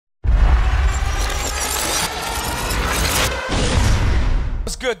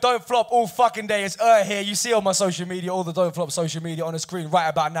good? Don't flop all fucking day. It's here. You see on my social media, all the Don't Flop social media on the screen right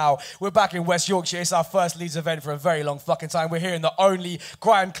about now. We're back in West Yorkshire. It's our first Leeds event for a very long fucking time. We're here in the only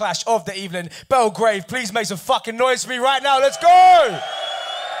grime clash of the evening. Belgrave, please make some fucking noise for me right now. Let's go!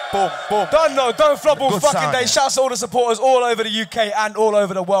 Boom, boom. Don't flop all fucking sound, day. yeah. Shouts to all the supporters all over the UK and all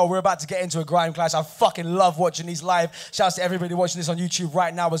over the world. We're about to get into a grime clash. I fucking love watching these live. Shouts to everybody watching this on YouTube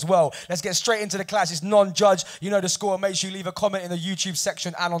right now as well. Let's get straight into the clash. It's non-judge. You know the score. Make sure you leave a comment in the YouTube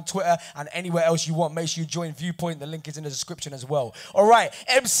section and on Twitter and anywhere else you want. Make sure you join Viewpoint. The link is in the description as well. All right,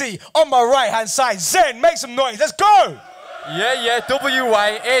 MC on my right-hand side. Zen, make some noise. Let's go! Yeah,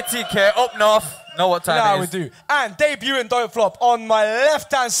 WY, ATK, up north. Know what time it is. We do. And debuting Don't Flop on my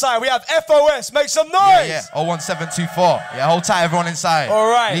left-hand side, we have F.O.S. Make some noise! Yeah, 01724. Yeah, hold tight, everyone inside.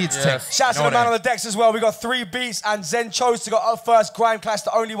 All right. Leeds tick. Shouts to the man on the decks as well. We got 3 beats, and Zen chose to go up first. Grime Clash,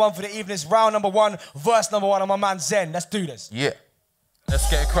 the only one for the evening. It's round number 1, verse number 1 on my man Zen. Let's do this. Yeah. Let's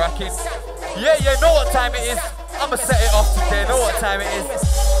get it cracking. Yeah, know what time it is. I'ma set it off today. Know what time it is.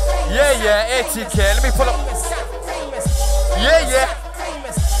 Yeah, ATK. Let me pull up. Yeah.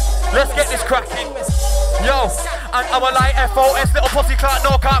 Let's get this cracking. Yo, and I'm a like F.O.S. Little pussy clout,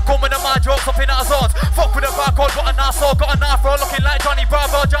 no can't come with the man jokes up in our zones. Fuck with the barcode, got a narsehole, got an afro, looking like Johnny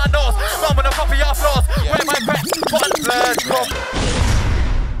Bravo, John Knows. Run with a copy of floors, where my breath, put on blood, come.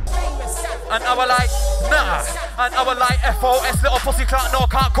 And I was like, nah. And I was like, F.O.S. Little pussy clout, no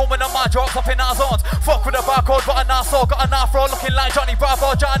can't come with the man jokes up in our zones. Fuck with the barcode, got a narsehole, got an afro, looking like Johnny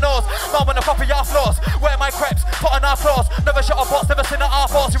Bravo, John Knows. Run with a copy of floors, where my crepes, put on our floors. Never shot a box, never seen an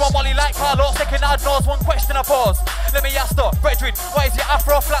R-Force. You want Molly like Carlos, taking hard nose, one question I pause. Let me ask though, Brethren, why is your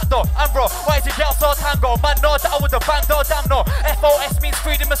afro flat though? And bro, why is your girl so tango? Man knows that I would have banged though, damn no. F.O.S. means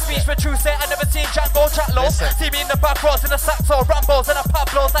freedom of speech, but true say I never seen Django chat low. See me in the back rows, in the Saxo, Rambos and the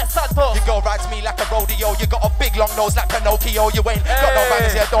Pablos like Santos. You go right to me like a rodeo. You got a big long nose like Pinocchio. You ain't got no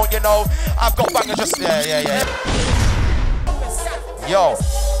bangers here, don't you know? I've got bangers just... Yeah. Yo,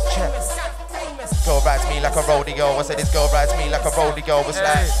 check. Go right to me like a rodeo. I said this go right to me like a rodeo. It's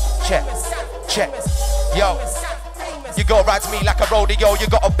like, check. Yo. You go right to me like a rodeo.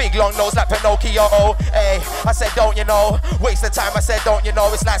 You got a big long nose like Pinocchio. Hey, I said don't you know? Waste the time, I said don't you know?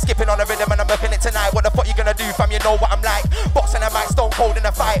 It's like skipping on a rhythm and I'm whipping it tonight. What the fuck you gonna do, fam? You know what I'm like. Boxing a mic, stone cold in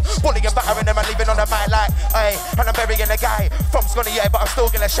a fight. Bullying and battering them and leaving on the mic like, hey. And I'm burying a guy from Scotty, yeah, but I'm still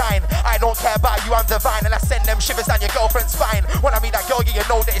gonna shine. I don't care about you, I'm divine. And I send them shivers down your girlfriend's spine. When I meet that girl, yeah, you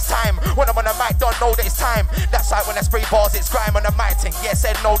know that it's time. When I'm on the mic, don't know that it's time. That's like when I spray bars, it's grime on the mic thing. Yeah,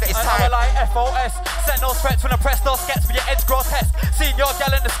 said no that it's time. And I like F.O.S. Send no threats when I press those skets with your edge grotesque. Seeing your gal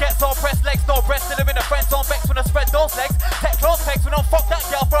in the skets, all press legs, no breasts, delivering the friends on vex when I spread those legs. Tech close pegs, we don't fuck that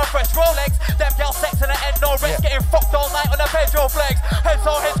girl for a fresh Rolex. Them gal sex and the end, no rest, getting fucked all night on a bedroom flex. Heads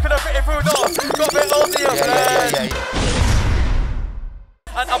or heads could have written through doors. Got a bit lousy of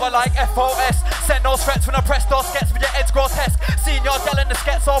And I was like F.O.S. Send no threats when I press those skets with your edge grotesque. Seeing your gal in the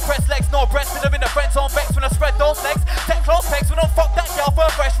skets, all press legs, no breasts, delivering the friends on vex when I spread those legs. Tech close pegs, we don't fuck that girl for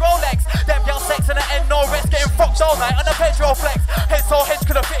a fresh Rolex. Them gal sex and the end, no rest, getting fucked all night on a bedroom flex. Heads or heads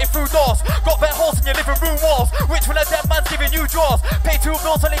could have fitted through doors. Got bare holes in your living room walls. Which one of them man's giving you draws? Pay 2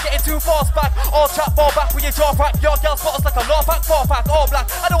 bills, only getting 2 fast back. All chat, fall back with your jaw crack. Your girl's got us like a law pack, 4-pack, all black.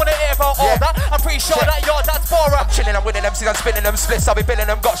 I don't wanna hear about all that. I'm pretty sure that your dad's Borat. I'm chilling, I'm winning them, I'm spinning them splits. I'll be billing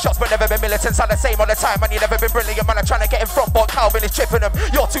them, got shots but never been militants. I'm the same all the time, man, you never been brilliant. Man, I'm trying to get in front, but Calvin is tripping them.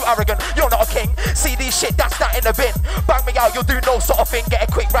 You're too arrogant, you're not a king. See these shit, that's that in the bin. Bang me out, you'll do no sort of thing. Get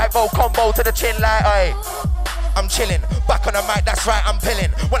a quick right roll combo to the chin like, aye. I'm chilling, back on the mic, that's right, I'm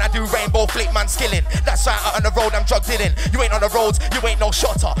pilling. When I do rainbow flick, man, skilling. That's right, out on the road, I'm drug dealing. You ain't on the roads, you ain't no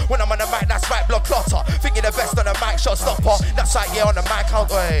shotter. When I'm on the mic, that's right, blood clotter. Think you're the best on the mic, shot stopper. That's right, yeah, on the mic, out,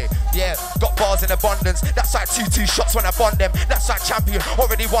 way. Yeah, got bars in abundance. That's right, 2 shots when I bond them. That's right, champion,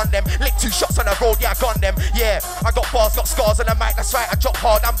 already won them. Lick 2 shots on the road, yeah, I gone them. Yeah, I got bars, got scars on the mic, that's right, I drop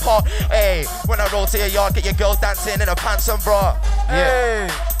hard, I'm part. Hey, when I roll to your yard, get your girls dancing in a pants and bra. Yeah.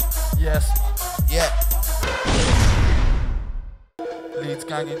 Hey. Yes. Yeah. Leeds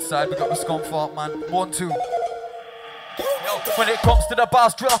gang inside, we got the scum fart, man. 1, 2. When it comes to the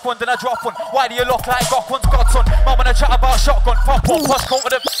bars, drop one, then I drop one. Why do you look like got one's godson? Man, when I chat about shotgun, pop one, push come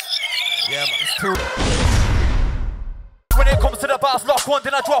with the... Yeah, man. It's 2. When it comes to the bars, lock one,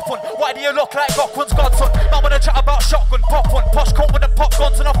 then I drop one. Why do you look like got one's godson? Man, when I chat about shotgun, pop one, push come with the pop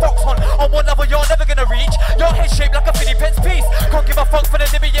guns and a fox hunt. On one level, you're never gonna reach. Your head shaped like a 50 pence piece. Can't give a fuck for the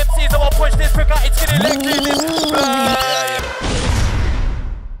DBMCs, I will punch this prick out, it's skinny leg cleavage.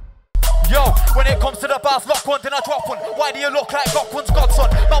 Yo, when it comes to the bars, lock one, then I drop one. Why do you look like got one's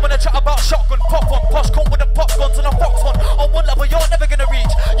godson? Man, when I chat about shotgun, pop one, push come with the pop guns and a fox hunt. On one level, you're never gonna reach.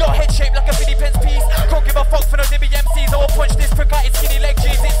 Your head shaped like a 50 pence piece. Can't give a fuck for no DBMCs, I will punch this prick out, it's skinny leg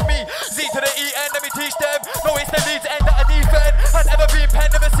jeans.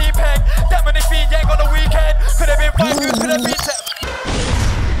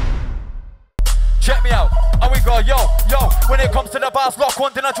 yo, when it comes to the bars, lock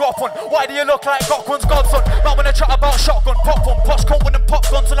one, then I drop one. Why do you look like got one's godson? Man, when I chat about shotgun, pop one, posh cunt with them pop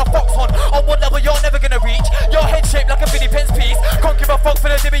guns and a fox one. On one level you're never gonna reach, your head shaped like a 50 pence piece. Can't give a fuck for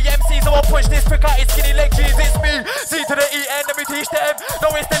the DBMC, so I'll punch this prick out his skinny leg, jeez, it's me. C to the E-N, let me teach them. No,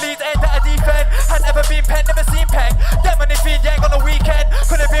 it's the lead end that I defend. Has never been pen, never seen pen. Them and it's been yang on the weekend.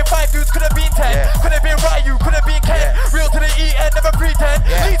 Could have been 5 dudes, could have been 10. Could have been Ryu, could have been Ken. Real to the E-N, never pretend.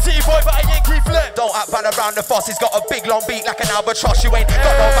 Lead city boy, but I ain't keep flip. Don't act bad around the F.O.S. He's got a big long beat like an albatross. You ain't got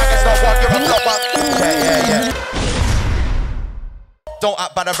no bangers, no one, you're a flopper. Yeah. Don't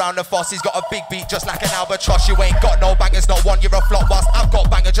act bad around the F.O.S. He's got a big beat just like an albatross. You ain't got no bangers, no one, you're a flop. Whilst I've got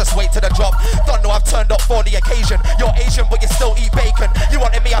bangers, just wait to the drop. Don't know I've turned up for the occasion. You're Asian, but you still eat bacon. You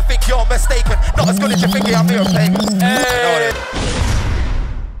wanted me, I think you're mistaken. Not as good as you think I'm here playing.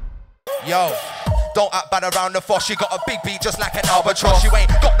 Yo. Don't act bad around the F.O.S. You got a big beat just like an albatross. You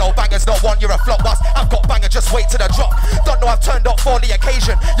ain't got no bangers, no one, you're a flop. Whilst I've got bangers, just wait to the drop. Don't know I've turned up for the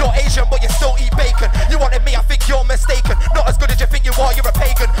occasion. You're Asian, but you still eat bacon. You wanted me, I think you're mistaken. Not as good as you think you are, you're a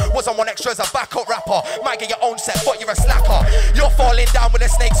pagan. Was on one extra as a backup rapper. Might get your own set, but you're a slacker. You're falling down with the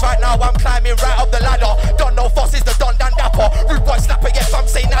snakes right now. I'm climbing right up the ladder. Don't know F.O.S. is the Don Dan Dapper. Rude boy slapper, yeah,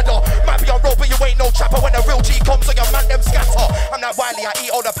 fam say nada. Might be on road, but you ain't no trapper. When the real G comes, so your man them scatter. I'm that wily, I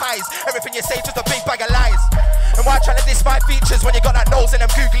eat all the pies. Everything you say just a big bag of lies. And why trying to diss my features when you got that nose and them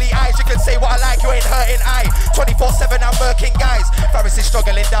googly eyes? You can say what I like, you ain't hurting I 24/7 I'm murking guys. Faris is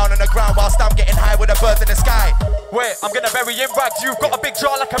struggling down on the ground whilst I'm getting high with the birds in the sky. Wait, I'm gonna bury in rags. You've got a big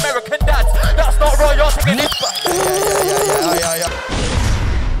jaw like American dads. That's not raw, you're taking it back.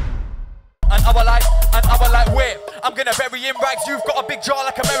 And I were like, wait, I'm gonna bury in rags. You've got a big jaw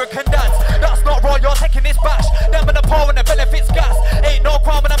like American dads. That's not raw, you're taking this bash. Them in the power and the benefits gas. Ain't no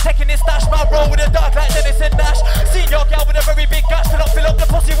crime when I'm taking this stash. Man, roll with the dark like Dennis and Nash. Seen your girl with a very big gash. Cannot fill up the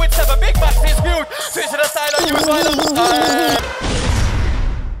pussy with 7 big max. It's huge. Switch to the style of you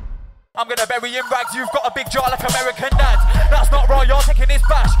I'm gonna bury in rags. You've got a big jaw like American dads. That's not raw, you're taking this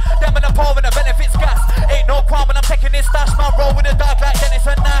bash. Them in the power and the benefits gas. Ain't no crime when I'm taking this stash. Man, roll with the dark like Dennis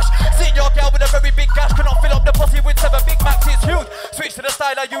and Nash. Seen your girl with a very big gash. Cannot fill up the pussy with 7 big max. It's huge. Switch to the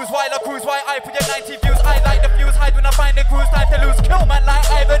style I use while I cruise. Why I put your 90 views. I like the views. Hide when I find the cruise. Time to lose. Kill man like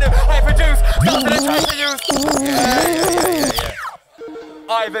Ivan. I produce. Start to the try to use.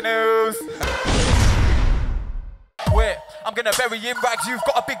 Ivan News. Wait, I'm gonna bury in rags. You've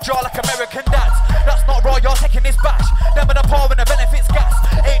got a big jaw like American dads. That's not raw, you're taking this bash. Them in the power and the benefits gas.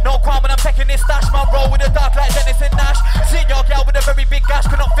 Ain't no crime when I'm taking this stash. Man, roll with the dark like Dennis and Nash. Seen your girl with a very big gash.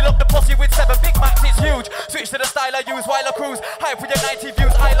 Cannot fill up the pussy with 7 big max. It's huge. Switch to the style I use while I cruise. Hype with your 90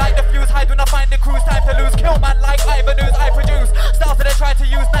 views. I like the fuse. Hide when I find the cruise. Time to lose. Kill man like Ivan News. I produce. Styles that they try to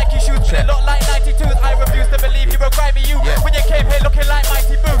use Nike shoes. But they look like 92s. I refuse to believe you're a grimy you. When you came here looking like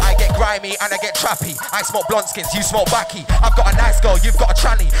Mighty Boo. I get grimy and I get trappy. I smoke blunt skins, you smoke backy. I've got a nice girl, you've got a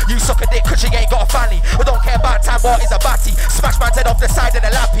tranny. You suck a dick cause you ain't got a fanny. I don't care about time, what is a batty? Smash man's head off the side of the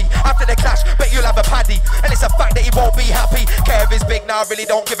lappy. After the clash, bet you'll have a paddy. And it's a fact that he won't be happy. Care if he's big, now I really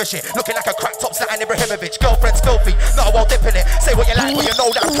don't give a shit. Looking like a crack top Zlatan Ibrahimovic. Girlfriend's filthy, no I won't dip in it. Say what you like, but you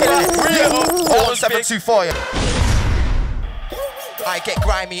know that I'm killing it. 01724 you. I get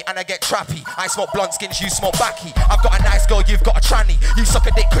grimy and I get trappy. I smoke blunt skins, you smoke backy. I've got a nice girl, you've got a tranny. You suck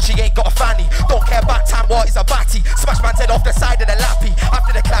a dick cause she ain't got a fanny. Don't care about time, what is a batty? Smash man's head off the side of the lappy.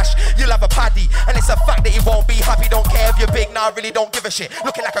 After the clash, you'll have a paddy. And it's a fact that he won't be happy. Don't care if you're big, now I really don't give a shit.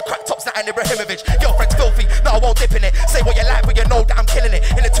 Looking like a crack top Zlatan Ibrahimovic. Girlfriend's filthy, no I won't dip in it. Say what you like, but you know that I'm killing it.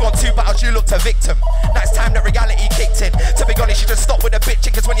 In the 2-on-2 battles, you looked a victim. Now it's time that reality kicked in. To be honest, you just stop with the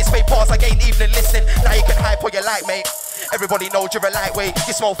bitching. Cause when you spray bars, I ain't even listening. Now you can hype what you like, mate. Everybody knows you're a lightweight.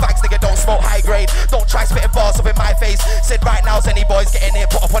 You smoke fags, nigga, don't smoke high grade. Don't try spitting bars up in my face. Said right now's any boys getting it.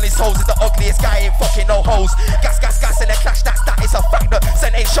 Put up on his toes is the ugliest guy, ain't fucking no hoes. Gas in the clash, that is a factor.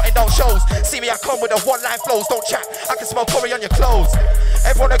 Zen ain't shutting down shows. See me, I come with the one-line flows. Don't chat, I can smell curry on your clothes.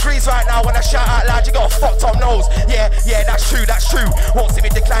 Everyone agrees right now when I shout out loud. You got a fucked up nose. Yeah, that's true. Won't see me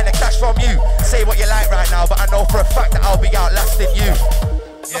decline the clash from you. Say what you like right now, but I know for a fact that I'll be outlasting you.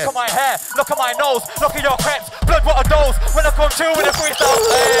 Look at my hair, look at my nose, look at your crepes, blood water dose. When I come through with a freestyle,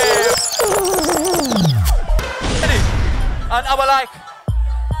 and I like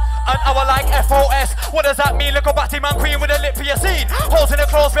F.O.S. What does that mean? Look a batty man queen with a lip for your scene. Holes in the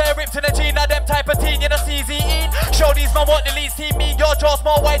clothes, bare ripped in the jean. Now them type of teen, you know CZE. Show these man what the leads team mean. Your jaw's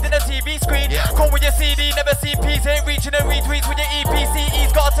more wide than a TV screen. Come with your CD, never see peace. Ain't reaching and retweets with your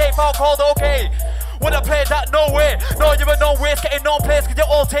EPCE's. Got a tape out called OK. Woulda played that, no way. No, you were no way, it's getting no place, cause your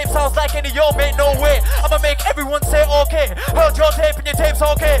old tape sounds like any yo, mate, no way. I'ma make everyone say okay. Heard your tape and your tape's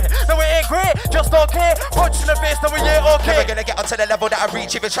okay. No, it ain't great, just okay. Punch in the face, no, we ain't okay. Never gonna get onto the level that I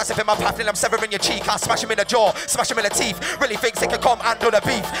reach. If it's trust in my path, then I'm severing your cheek. I'll smash him in the jaw, smash him in the teeth. Really thinks they can come and do the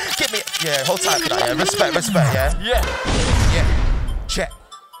beef. Give me, yeah, hold tight for that, yeah. Respect, yeah. Yeah. Check.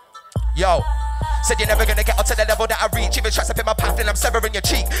 Yo. Said you're never gonna get onto the level that I reach. If it's trust in my path, then I'm severing your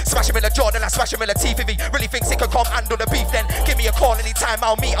cheek. Smash him in the jaw, then I smash him in the teeth. If he really thinks he can come and do the beef, then give me a call anytime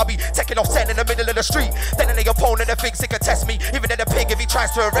I'll meet. I'll be taking off 10 in the middle of the street. Then any opponent that thinks he can test me, even in the pig if he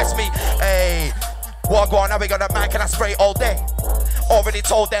tries to arrest me. Hey. What go on, now we got a man, can I spray all day? Already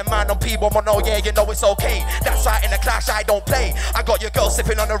told them, man, on P1, no, yeah, you know it's okay. That's right, in the clash, I don't play. I got your girl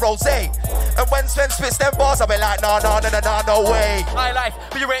sipping on a rosé. And when Sven spits them bars, I'll be like, no way. High life,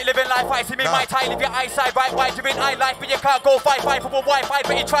 but you ain't living life. I see me, my tie, leave your eyesight right wide. You're in high life, but you can't go fight for a Wi-Fi,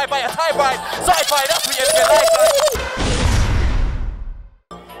 but you try by a tie ride. Sci-fi, that's what you're living life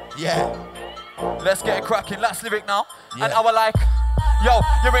like. Yeah. Let's get it cracking, last lyric now. Yeah. And our like. Yo,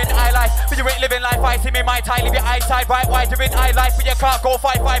 you're in high life, but you ain't living life. I see me, my tie, leave your eyesight right wide. You're in high life, but you can't go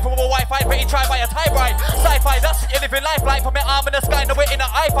fight for a Wi-Fi, but you try by a tie ride. Sci-fi, that's what you're living life like. From your arm in the sky, no way in a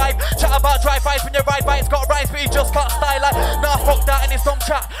high five. Chat about drive-bys when you ride by, it's got rhymes, but you just can't style like. Nah, fuck that, and it's dumb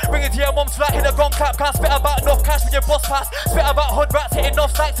chat. Bring it to your mum's flat, hit a gun clap. Can't spit about enough cash when your bus pass. Spit about hood rats, hitting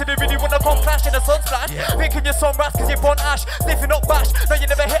enough sights to do really wanna come clash in the sun splash. Yeah. Thinking you're some rats cause you burn ash. Sniffing up bash, no you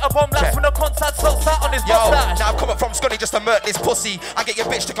never hit a bomb blast when the concert slot sat on his mustache. Now I've come up from Scotty just to murk this pussy. I get your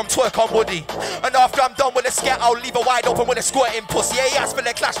bitch to come twerk on Woody. And after I'm done with the scat, I'll leave her wide open with a squirting pussy. Yeah, he asked for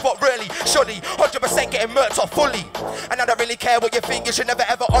the clash, but really, shoddy, 100% getting murked off fully. And I don't really care what you think, you should never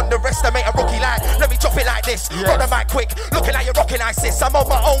ever underestimate a rookie like. Let me drop it like this, roll the mic quick, looking like you're rocking ISIS. I'm on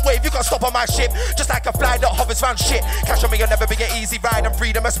my own wave, you can't stop on my ship, just like a fly that hovers round shit. Cash on me, you'll never be an easy ride, and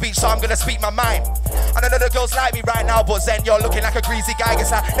freedom of speech, so I'm gonna speak my mind. And I know the girls like me right now, but Zen, you're looking like a greasy guy.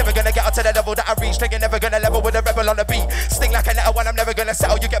 Guess I'm never gonna get up to the level that I reached, like you're never gonna level with a rebel on the beat. Sting like a nettle when I'm never gonna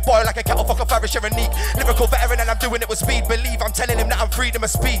settle, you get boiled like a kettle, fuck a Farish, you're unique. Lyrical veteran and I'm doing it with speed. Believe I'm telling him that I'm freedom of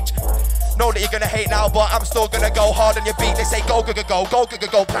speech. Know that you're gonna hate now, but I'm still gonna go hard on your beat. They say go,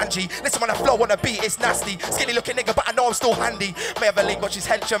 plan G. Listen when I flow on a beat, it's nasty. Skinny looking nigga, but I know I'm still handy. May have a link, but she's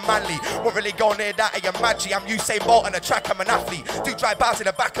hench and manly. Won't really go near that, are you mad G? I'm Usain Bolt on the track, I'm an athlete. Do drive bars in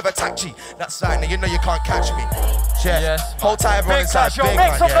the back of a taxi. That's right, now you know you can't catch me. Yeah. Yes. Hold tight everyone inside, big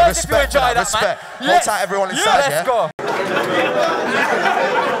man, yeah. Respect, man, respect. Hold tight everyone inside, yeah. Let's go.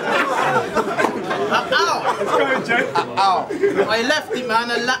 Ow. I left him,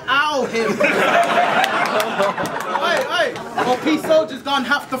 man, and ow him. Hey, well, P Soldier's gonna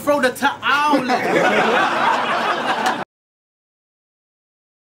have to throw the towel.